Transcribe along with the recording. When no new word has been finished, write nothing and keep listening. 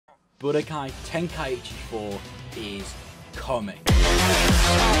Budokai Tenkaichi 4 is coming.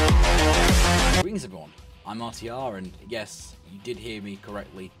 Greetings everyone, I'm RTR, and yes, you did hear me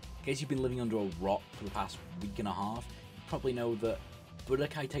correctly. In case you've been living under a rock for the past week and a half, you probably know that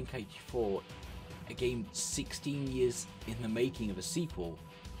Budokai Tenkaichi 4, a game 16 years in the making of a sequel,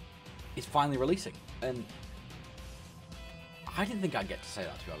 is finally releasing. And I didn't think I'd get to say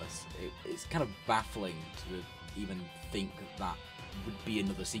that, to be honest. It's kind of baffling to even think that would be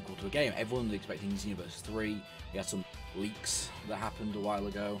another sequel to a game. Everyone was expecting Xenoverse 3. We had some leaks that happened a while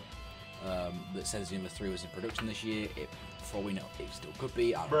ago that says Xenoverse 3 was in production this year. For all we know, it still could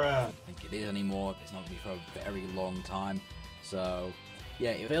be. I don't think it is anymore. It's not going to be for a very long time. So,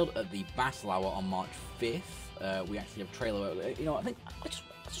 yeah, it revealed at the Battle Hour on March 5th. We actually have a trailer. You know, I think I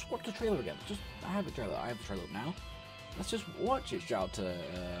just watched the trailer again. I have the trailer up now. Let's just watch it. Shout out to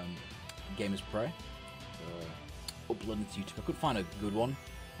Gamers Prey. Uploading to YouTube. I couldn't find a good one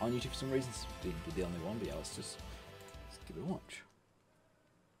on YouTube for some reason. It's the only one, but yeah, let's give it a watch.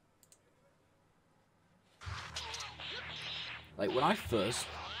 Like, when I first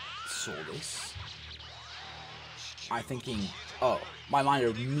saw this, I'm thinking, oh, my mind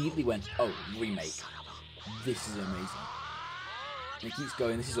immediately went, oh, remake. This is amazing. And it keeps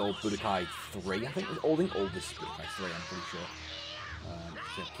going. This is all Budokai 3, I think. All this is Budokai 3, I'm pretty sure.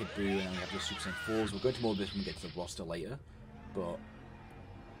 We have Kid Buu, and then we have the Super Saiyan 4s. We'll go into more of this when we get to the roster later. But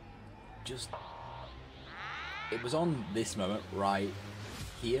it was on this moment right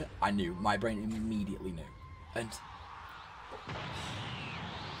here. I knew. My brain immediately knew. And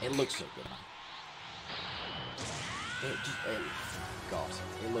it looks so good, man.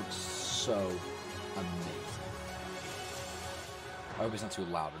 It looks so amazing. I hope it's not too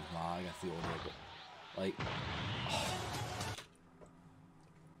loud and I can feel it, but like,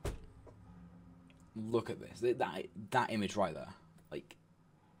 look at this. That image right there. Like,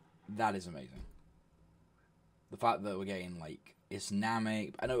 that is amazing. The fact that we're getting, like, it's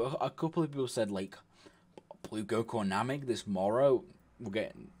Namek. I know a couple of people said, like, Blue Goku or Namek this Moro. We're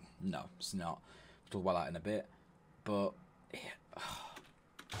getting... No, it's not. We'll talk about that in a bit. But, yeah,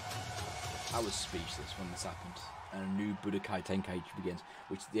 I was speechless when this happened. And a new Budokai Tenkaichi begins.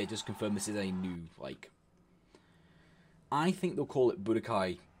 Which, yeah, just confirmed this is a new, like... I think they'll call it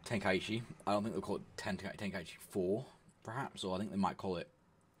Budokai Tenkaichi. I don't think they'll call it Tenkaichi 4, perhaps. Or I think they might call it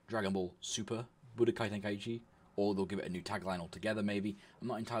Dragon Ball Super Budokai Tenkaichi. Or they'll give it a new tagline altogether, maybe. I'm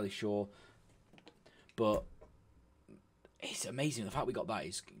not entirely sure. But it's amazing. The fact we got that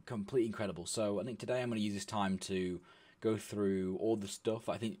is completely incredible. So I think today I'm going to use this time to go through all the stuff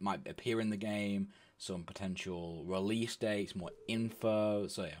I think might appear in the game, some potential release dates, more info.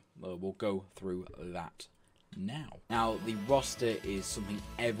 So yeah, we'll go through that now. Now, the roster is something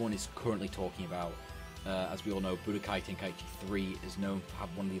everyone is currently talking about. As we all know, Budokai Tenkaichi 3 is known to have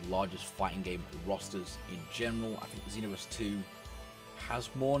one of the largest fighting game rosters in general. I think Xenoverse 2 has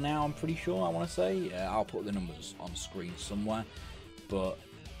more now, I'm pretty sure, I want to say. I'll put the numbers on screen somewhere. But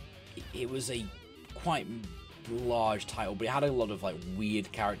it was a quite large title, but it had a lot of like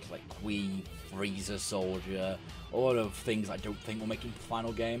weird characters like Qui, Frieza Soldier, a lot of things I don't think will make it into the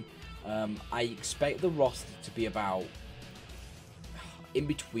final game. I expect the roster to be about in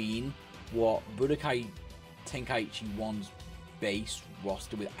between what Budokai Tenkaichi 1's base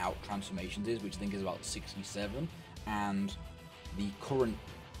roster without transformations is, which I think is about 67, and the current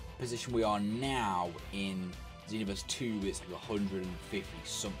position we are now in Xenoverse 2 is like 150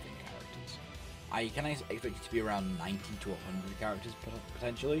 something characters. I can expect it to be around 90 to 100 characters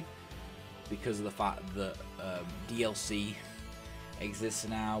potentially, because of the fact that DLC exists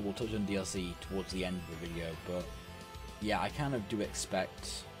now. We'll touch on DLC towards the end of the video, but yeah, I kind of do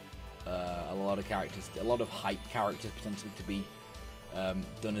expect a lot of characters, a lot of hype characters potentially to be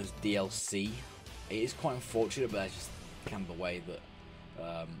done as DLC. It is quite unfortunate, but that's just kind of the way that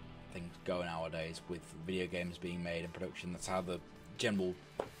things go nowadays with video games being made in production. That's how the general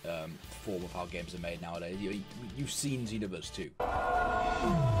form of how games are made nowadays. You've seen Xenoverse 2.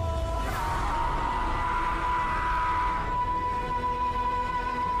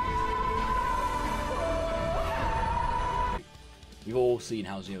 We've all seen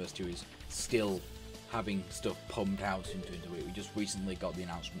how Xenoverse 2 is still having stuff pumped out into it. We just recently got the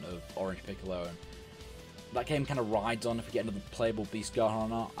announcement of Orange Piccolo, and that game kind of rides on if we get another playable Beast Gohan or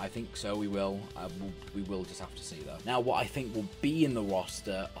not. I think so, we will. We will just have to see though. Now, what I think will be in the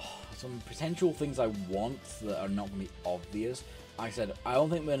roster, some potential things I want that are not going to be obvious. Like I said, I don't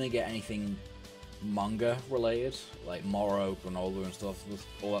think we're going to get anything manga related, like Moro, Granola and stuff,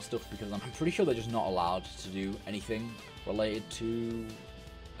 all that stuff, because I'm pretty sure they're just not allowed to do anything related to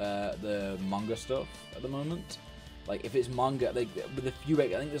the manga stuff at the moment. Like, if it's manga, with a few, I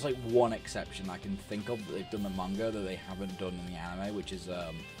think there's like one exception I can think of that they've done the manga that they haven't done in the anime, which is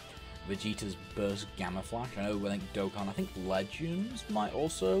Vegeta's Burst Gamma Flash. I think Dokkan, I think Legends might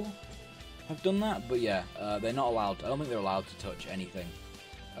also have done that, but yeah, they're not allowed. I don't think they're allowed to touch anything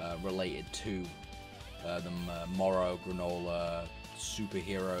related to the Moro, Granola,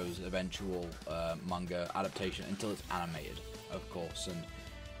 superheroes eventual manga adaptation until it's animated, of course. And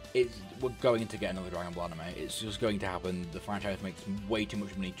we're going to get another Dragon Ball anime. It's just going to happen. The franchise makes way too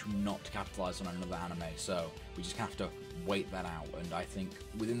much money to not capitalize on another anime, so we just have to wait that out. And I think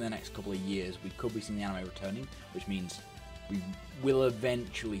within the next couple of years, we could be seeing the anime returning, which means we will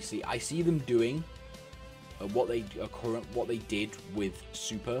eventually see. I see them doing what they did with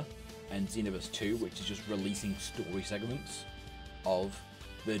Super and Xenoverse 2, which is just releasing story segments of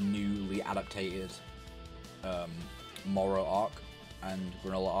the newly adapted Moro arc and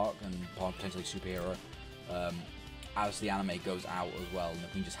Granola arc and potentially superhero as the anime goes out as well, and we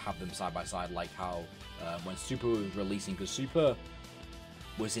can just have them side by side, like how when Super was releasing, because Super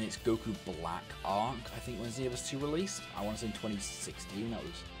was in its Goku Black arc, I think, when Xenoverse 2 released. I want to say in 2016. That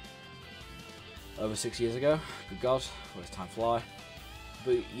was over 6 years ago. Good God, where's time fly?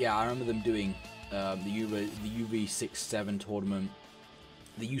 But yeah, I remember them doing the UV6-7 tournament,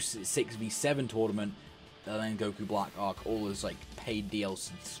 the U6v7 tournament, and then Goku Black arc, all as like paid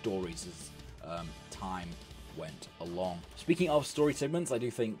DLC stories as time went along. Speaking of story segments, I do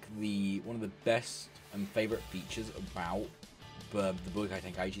think one of the best and favorite features about the Budokai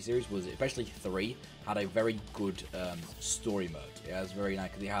Tenkaichi series was, especially 3, had a very good story mode. Yeah, it was very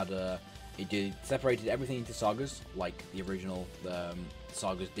nice because it separated everything into sagas, like the original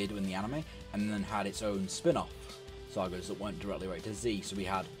sagas did in the anime, and then had its own spin-off sagas that weren't directly related to Z. So we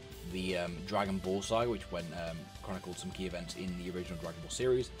had the Dragon Ball saga, which chronicled some key events in the original Dragon Ball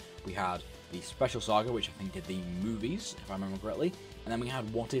series. We had the Special Saga, which I think did the movies, if I remember correctly. And then we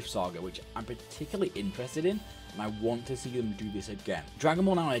had What If Saga, which I'm particularly interested in, and I want to see them do this again. Dragon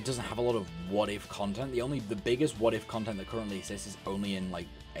Ball now doesn't have a lot of what if content. The biggest what if content that currently exists is only in like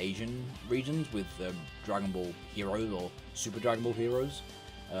Asian regions with Dragon Ball Heroes or Super Dragon Ball Heroes.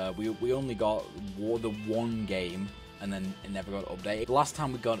 We only got the one game, and then it never got updated. The last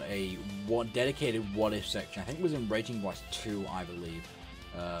time we got a dedicated what if section, I think it was in Raging Blast 2, I believe.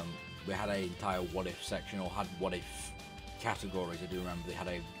 We had an entire what if section, or had what if categories. I do remember they had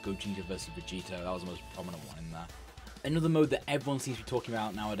a Gogeta versus Vegeta. That was the most prominent one in there. Another mode that everyone seems to be talking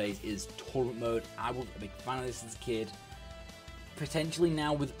about nowadays is tournament mode. I was a big fan of this as a kid. Potentially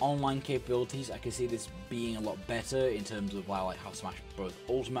now with online capabilities, I can see this being a lot better in terms of like how Smash Bros.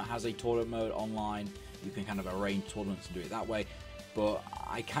 Ultimate has a tournament mode online. You can kind of arrange tournaments and do it that way. But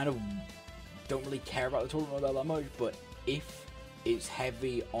I kind of don't really care about the tournament mode that much. But if it's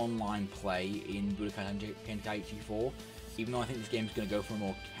heavy online play in Budokai Tenkaichi 4, even though I think this game is going to go for a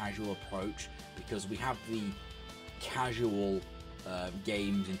more casual approach, because we have the casual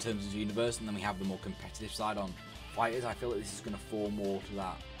games in terms of the universe, and then we have the more competitive side on fighters. I feel like this is going to fall more to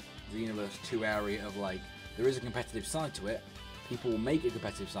that Xenoverse 2 area of like, there is a competitive side to it, people will make a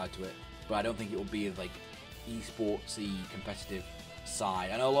competitive side to it, but I don't think it will be like esportsy competitive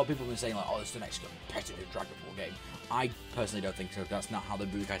side. I know a lot of people have been saying like, oh, this is the next competitive Dragon Ball game. I personally don't think so. That's not how the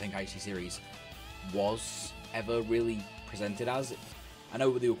Budokai Tenkaichi series was ever really presented as. I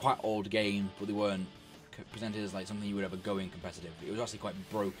know they were quite old games, but they weren't presented as like something you would ever go in competitive. It was actually quite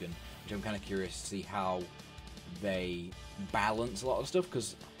broken, which I'm kind of curious to see how they balance a lot of stuff,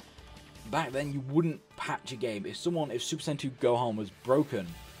 because back then you wouldn't patch a game. If Super Saiyan 2 Gohan was broken,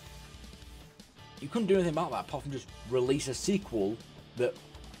 you couldn't do anything about that apart from just release a sequel that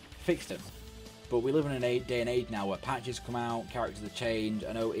fixed him. But we live in a day and age now where patches come out, characters are changed.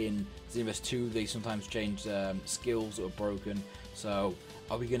 I know in Xenoverse 2 they sometimes change skills that are broken. So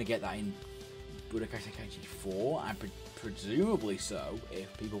are we going to get that in Budokai Tenkaichi 4? And presumably so.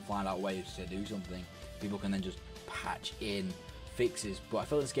 If people find out ways to do something, people can then just patch in fixes. But I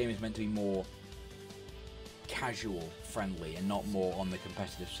feel this game is meant to be more casual friendly and not more on the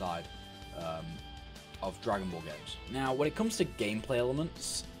competitive side of Dragon Ball games. Now, when it comes to gameplay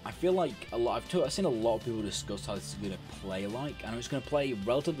elements, I feel like I've seen a lot of people discuss how this is going to play like, and it's going to play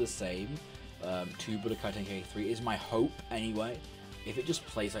relatively the same to Budokai Tenkaichi 3, is my hope anyway. If it just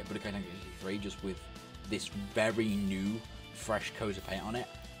plays like Budokai Tenkaichi 3, just with this very new, fresh coat of paint on it,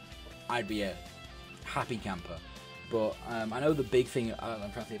 I'd be a happy camper. But I know the big thing,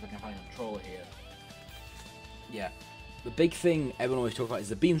 I'm trying to see if I can find a controller here. Yeah. The big thing everyone always talks about is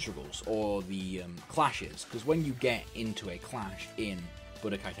the beam struggles, or the clashes, because when you get into a clash in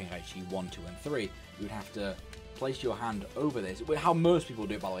Budokai Tenkaichi 1, 2, and 3. You would have to place your hand over this, how most people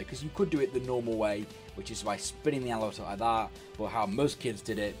do it, by the way, because you could do it the normal way, which is by spinning the analog stick like that, but how most kids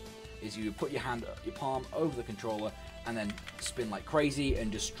did it is you put your palm over the controller, and then spin like crazy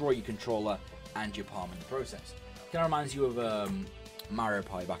and destroy your controller and your palm in the process. It kind of reminds you of Mario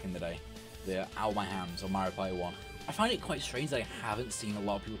Party back in the day, the Ow My Hands or Mario Party 1. I find it quite strange that I haven't seen a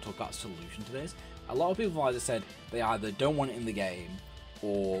lot of people talk about a solution to this. A lot of people have either said they either don't want it in the game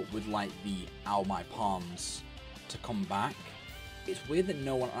or would like the Ow My Palms to come back. It's weird that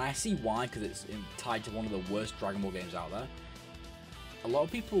no one, and I see why, because it's tied to one of the worst Dragon Ball games out there. A lot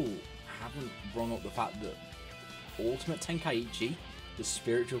of people haven't brought up the fact that Ultimate Tenkaichi, the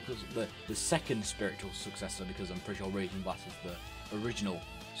second spiritual successor, because I'm pretty sure Raging Blast is the original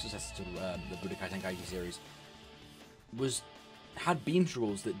successor to the Budokai Tenkaichi series, had beam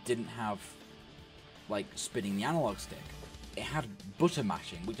struggles that didn't have like spinning the analog stick. It had butter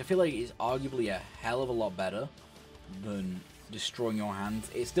mashing, which I feel like is arguably a hell of a lot better than destroying your hands.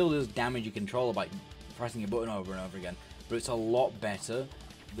 It still does damage your controller by pressing a button over and over again, but it's a lot better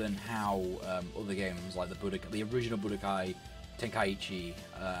than how other games like the original Budokai Tenkaichi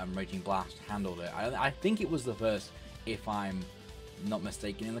and Raging Blast handled it. I think it was the first, if I'm not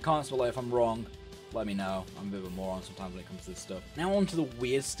mistaken. In the comments below if I'm wrong, let me know. I'm a bit of a moron sometimes when it comes to this stuff. Now on to the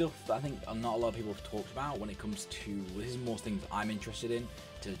weird stuff that I think not a lot of people have talked about when it comes to, this is more things I'm interested in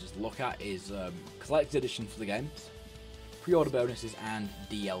to just look at, is collector's edition for the games, pre-order bonuses, and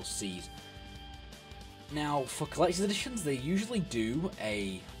DLCs. Now, for collector's editions, they usually do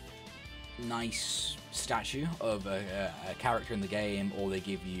a nice statue of a character in the game, or they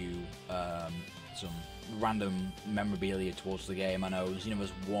give you some random memorabilia towards the game. I know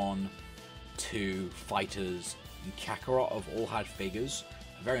Xenoverse 1, 2, Fighters, and Kakarot have all had figures,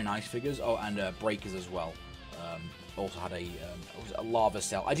 very nice figures. Oh, and Breakers as well. Also had a Lava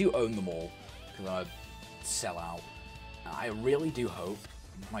Cell. I do own them all because I sell out. I really do hope,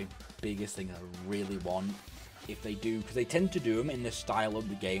 my biggest thing I really want, if they do, because they tend to do them in the style of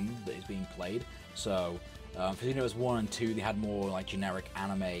the game that is being played. So for Xenoverse 1 and 2, they had more like generic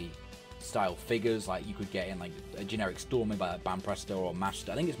anime style figures, like you could get in like a generic store made by like Banpresto or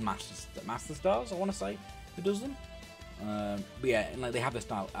Master. I think it's Master Stars, I want to say, who does them. But yeah, and like they have the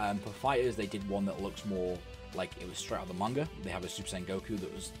style. For Fighters, they did one that looks more like it was straight out of the manga. They have a Super Saiyan Goku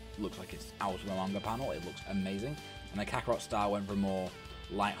that looks like it's out of the manga panel. It looks amazing. And the Kakarot style went for more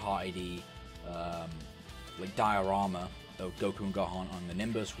light-hearted, like diorama of Goku and Gohan on the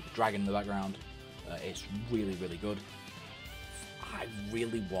Nimbus with the dragon in the background. It's really, really good. I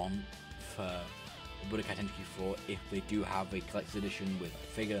really want for Budokai Tenkaichi 4, if they do have a collector's edition with a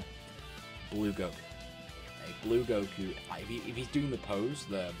figure, Blue Goku. A Blue Goku, if he's doing the pose,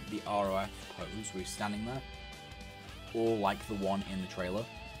 the ROF pose where he's standing there, or like the one in the trailer,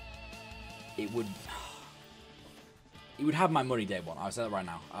 it would have my money day one. I'll say that right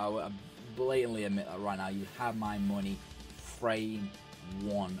now. I blatantly admit that right now. You would have my money frame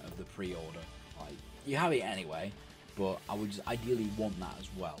one of the pre-order. Like, you have it anyway, but I would just ideally want that as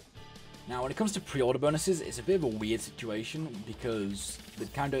well. Now, when it comes to pre-order bonuses, it's a bit of a weird situation because they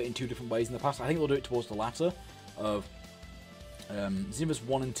kind of do it in two different ways in the past. I think they'll do it towards the latter of Xenoverse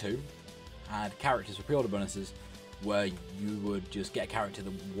 1 and 2 had characters for pre-order bonuses where you would just get a character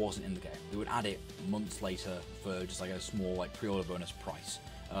that wasn't in the game. They would add it months later for just like a small like pre-order bonus price.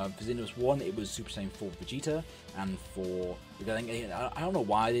 For Xenoverse 1, it was Super Saiyan 4 Vegeta, and for, I don't know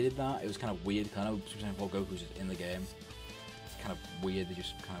why they did that. It was kind of weird. I know Super Saiyan 4 Goku was just in the game. It's kind of weird. They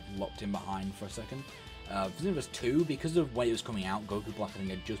just kind of locked him behind for a second. For Xenoverse 2, because of when it was coming out, Goku Black I think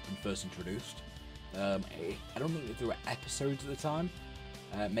had just been first introduced. I don't think there were episodes at the time.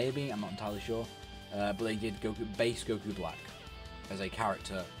 Maybe, I'm not entirely sure. But they did base Goku Black as a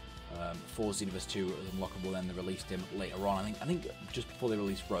character for Xenoverse 2 as unlockable. Then they released him later on. I think just before they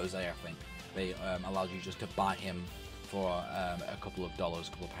released Rose, I think they allowed you just to buy him for a couple of dollars,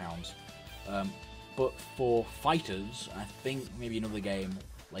 a couple of pounds. But for Fighters, I think maybe another game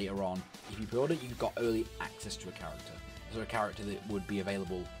later on, if you pre-order, you got early access to a character. So a character that would be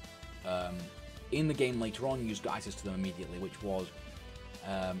available in the game later on. You just got access to them immediately, which was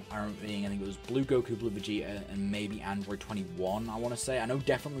I think it was Blue Goku, Blue Vegeta, and maybe Android 21, I want to say. I know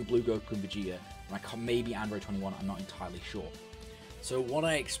definitely Blue Goku and Vegeta, and maybe Android 21, I'm not entirely sure. So what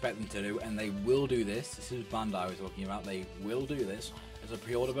I expect them to do, and they will do this is Bandai I was talking about, they will do this as a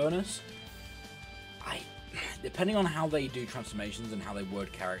pre-order bonus. Depending on how they do transformations and how they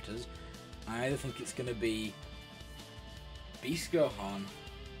word characters, I either think it's going to be Beast Gohan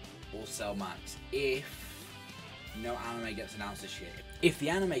or Cell Max, if no anime gets announced this year. If the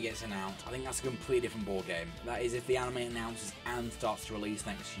anime gets announced, I think that's a completely different ballgame. That is, if the anime announces and starts to release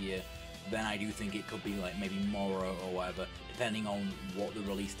next year, then I do think it could be like maybe Moro or whatever, depending on what the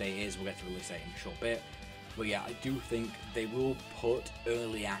release date is. We'll get to release date in a short bit. But yeah, I do think they will put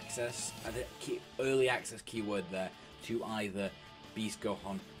early access, early access keyword there, to either Beast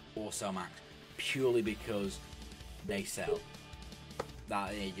Gohan or Cell Max, purely because they sell.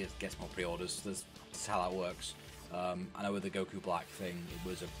 That it just gets more pre-orders. That's how that works. I know with the Goku Black thing, it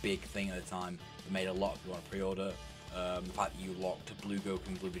was a big thing at the time. It made a lot of people want to pre-order. The fact that you locked Blue Goku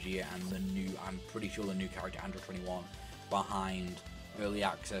and Blue Vegeta and the new, I'm pretty sure the new character Android 21 behind early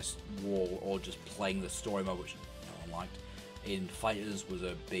access wall, or just playing the story mode, which no one liked, in Fighters was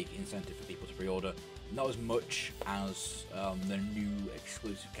a big incentive for people to pre-order. Not as much as the new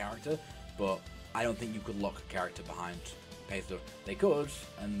exclusive character, but I don't think you could lock a character behind Paythor. They could,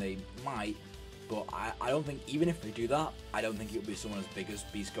 and they might, but I don't think, even if they do that, I don't think it would be someone as big as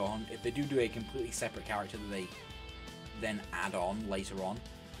Beast Gohan. If they do a completely separate character that they then add on later on,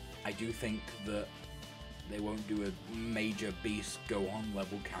 I do think that they won't do a major Beast Gohan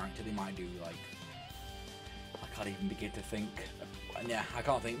level character. They might do, like, I can't even begin to think. Yeah, I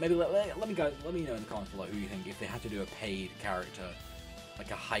can't think. Maybe let me know in the comments below who you think, if they had to do a paid character,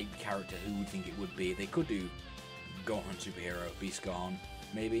 like a hype character, who would think it would be. They could do Gohan superhero, Beast Gohan,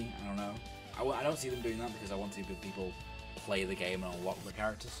 maybe. I don't know. I don't see them doing that because I want to see people play the game and unlock the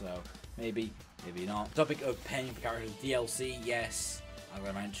character. So maybe not. Topic of paying for characters, DLC. Yes, as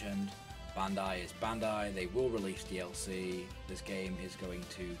I mentioned, Bandai is Bandai. They will release DLC. This game is going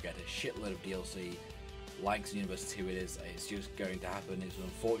to get a shitload of DLC. Like Xenoverse 2, it's just going to happen. It's an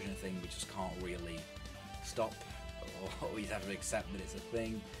unfortunate thing. We just can't really stop, or we just have to accept that it's a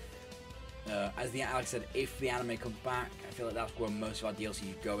thing. Like I said, if the anime comes back, I feel like that's where most of our DLC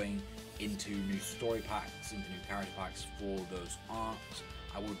is going, into new story packs, into new character packs for those arcs.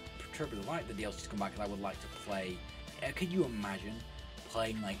 I would preferably like the DLC to come back, because I would like to play. Could you imagine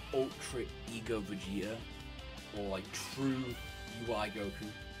playing like Ultra Ego Vegeta, or like True UI Goku,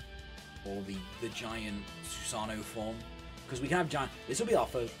 or the giant Susanoo form? Because we can have giant. This will be our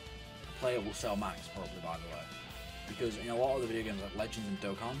first playable Cell Max, probably, by the way. Because in a lot of the video games like Legends and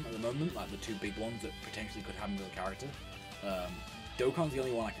Dokkan at the moment, like the two big ones that potentially could have another character, Dokkan's the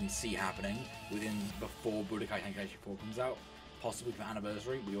only one I can see happening before Budokai Tenkaichi 4 comes out, possibly for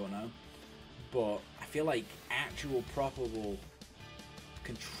Anniversary, we all know. But I feel like actual, probable,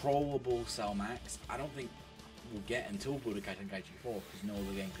 controllable Cell Max, I don't think we'll get until Budokai Tenkaichi 4, because no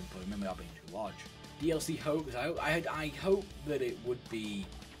other game can put them in without being too large. DLC hopes, I hope that it would be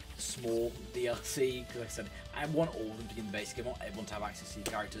small DLC, because like I said, I want all of them to get in the basic. I want everyone to have access to these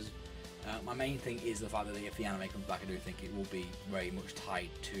characters. My main thing is the fact that if the anime comes back, I do think it will be very much tied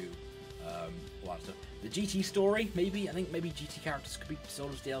to all that stuff. The GT story, maybe. I think maybe GT characters could be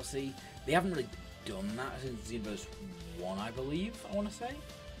sold as DLC. They haven't really done that since Xenoverse 1, I believe, I want to say.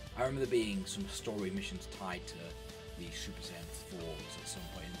 I remember there being some story missions tied to the Super Saiyan 4s at some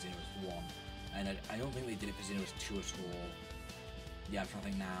point in Xenoverse 1. And I don't think they did it for Xenoverse 2 at all. Yeah, I'm trying to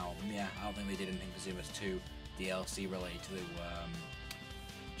think now. Yeah, I don't think they did anything for Xenoverse 2 DLC related to the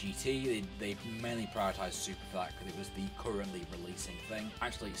GT. They mainly prioritised Super for that, because it was the currently releasing thing.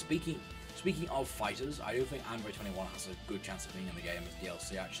 Actually, speaking of fighters, I do think Android 21 has a good chance of being in the game as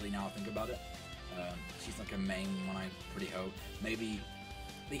DLC, actually, now I think about it. She's like a main one, I pretty hope. Maybe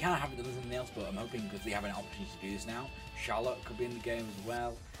they kind of haven't done anything else, but I'm hoping, because they have an opportunity to do this now, Charlotte could be in the game as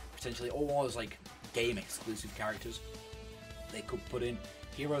well, potentially. All those like game exclusive characters they could put in.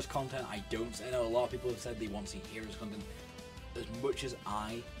 Heroes content, I know a lot of people have said they want to see Heroes content. As much as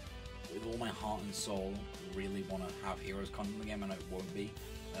I, with all my heart and soul, really want to have Heroes content in the game, I know it won't be.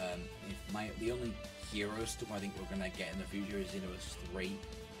 The only Heroes stuff I think we're going to get in the future is Xenoverse 3.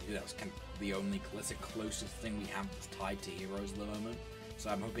 That's kind of that's the closest thing we have that's tied to Heroes at the moment. So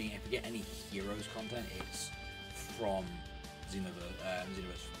I'm hoping if we get any Heroes content, it's from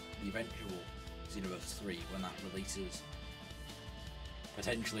Xenoverse, the eventual Xenoverse 3, when that releases.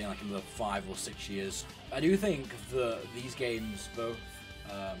 Potentially in like another 5 or 6 years. I do think that these games both,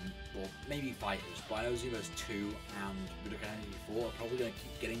 well, maybe Fighters, but I know Xenoverse 2 and Budokai Tenkaichi 4 are probably going to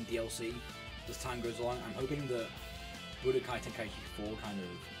keep getting DLC as time goes along. I'm hoping that Budokai Tenkaichi 4 kind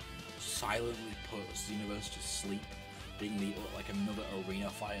of silently puts Xenoverse to sleep, being like another arena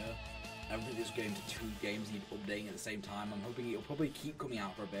fighter. I don't think this game to 2 games need updating at the same time. I'm hoping it'll probably keep coming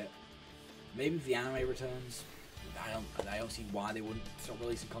out for a bit. Maybe if the anime returns, I don't see why they wouldn't stop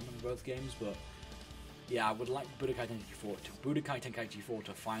releasing content for both games, but yeah, I would like Budokai Tenkaichi 4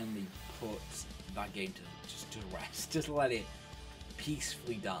 to finally put that game to rest, just let it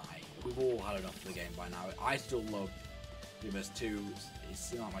peacefully die. we've all had enough of the game by now. I still love Xenoverse 2. It's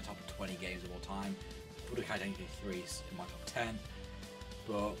still not my top 20 games of all time. Budokai Tenkaichi 3 is in my top 10.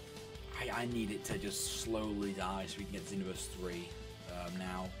 But I need it to just slowly die so we can get Xenoverse 3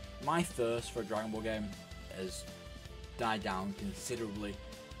 now. My thirst for a Dragon Ball game has died down considerably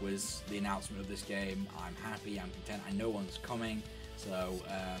with the announcement of this game. I'm happy, I'm content, I know one's coming. So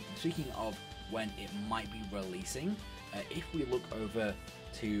speaking of when it might be releasing, if we look over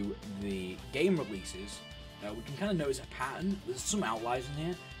to the game releases, we can kind of notice a pattern. There's some outliers in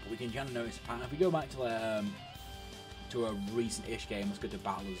here, but we can kind of notice a pattern. If we go back to a recent-ish game, let's go to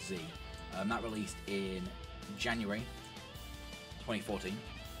Battle of Z. That released in January 2014.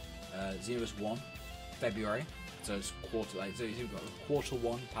 Xenoverse 1, February. So it's you've got a quarter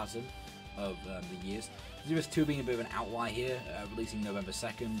one pattern of the years. Xenoverse 2 being a bit of an outlier here, releasing November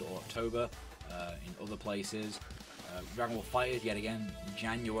 2nd or October in other places. Dragon Ball FighterZ yet again,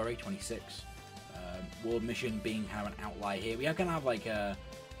 January 26th. World Mission being kind of an outlier here. We have kind of have like a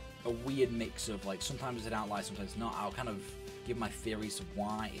weird mix of like sometimes it's an outlier, sometimes it's not. I'll kind of give my theories of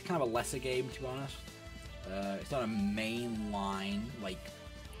why. It's kind of a lesser game, to be honest. It's not a mainline like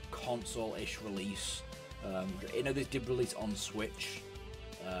console-ish release. You know, this did release on Switch.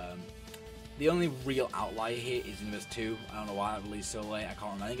 The only real outlier here is Xenoverse 2. I don't know why it released so late. I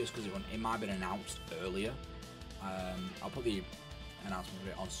can't remember. I think it's because it might have been announced earlier. I'll put the announcement of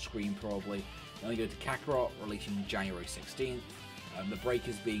it on screen probably. Then we go to Kakarot, releasing January 16th. The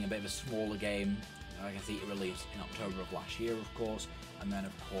Breakers being a bit of a smaller game. I can see it released in October of last year, of course. And then,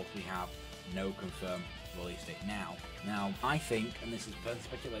 of course, we have no confirmed release date now. Now, I think, and this is personal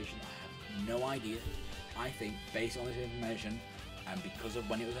speculation, I have no idea. I think, based on this information, and because of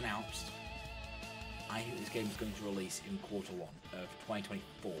when it was announced, I think this game is going to release in quarter one of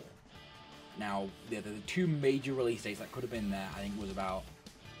 2024. Now, the two major release dates that could have been there, I think, was about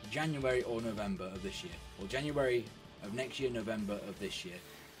January or November of this year. Or January of next year, November of this year.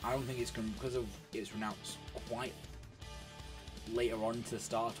 I don't think it's going to, because of it's announced quite later on to the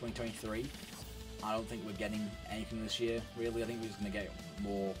start of 2023. I don't think we're getting anything this year, really. I think we're just going to get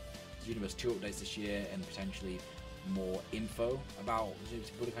more Xenoverse 2 updates this year and potentially more info about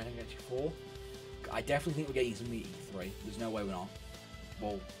Budokai Tenkaichi 4. I definitely think we're getting some E3. There's no way we're not.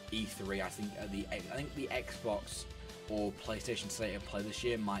 Well, E3, I think the Xbox or PlayStation State of Play this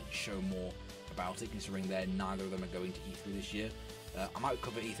year might show more about it, considering neither of them are going to E3 this year. I might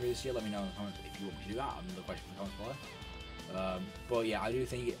cover E3 this year. Let me know in the comments if you want me to do that. Another question in the comments below. But yeah, I do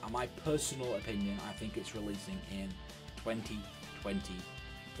think, in my personal opinion, I think it's releasing in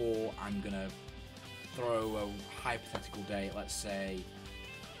 2024. I'm gonna throw a hypothetical date. Let's say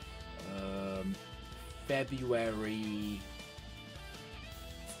February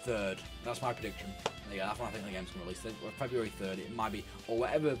 3rd. That's my prediction. Yeah, that's when I think the game's going to release. February 3rd, it might be, or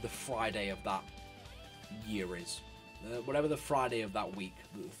whatever the Friday of that year is. Whatever the Friday of that week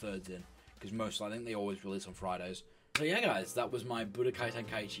that the 3rd's in. Because I think they always release on Fridays. So yeah, guys, that was my Budokai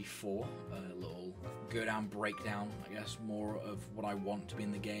Tenkaichi 4. A little go-down breakdown, I guess, more of what I want to be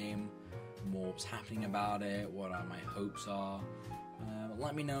in the game, more what's happening about it, what my hopes are.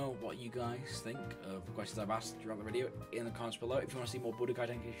 Let me know what you guys think of the questions I've asked throughout the video in the comments below. If you want to see more Budokai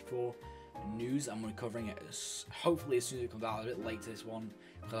Tenkaichi 4 news, I'm going to be covering it hopefully as soon as it comes out. A bit late to this one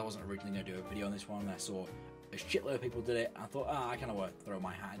because I wasn't originally going to do a video on this one, and I saw a shitload of people did it. I thought, I kind of want to throw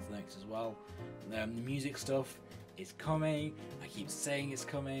my hat into the mix as well. The music stuff is coming. I keep saying it's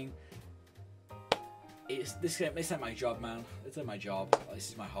coming. This ain't my job, man. It's not my job. This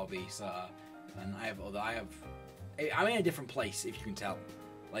is my hobby. So, and I'm in a different place, if you can tell.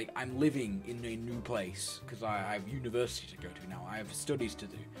 Like, I'm living in a new place because I have university to go to now. I have studies to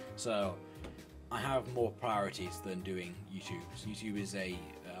do. So, I have more priorities than doing YouTube. So YouTube is a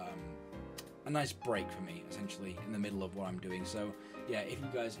nice break for me, essentially, in the middle of what I'm doing. So, yeah, if you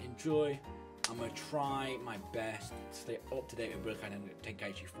guys enjoy, I'm going to try my best to stay up to date with Budokai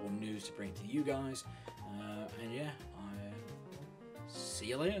Tenkaichi 4 news to bring to you guys. And yeah, see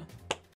you later.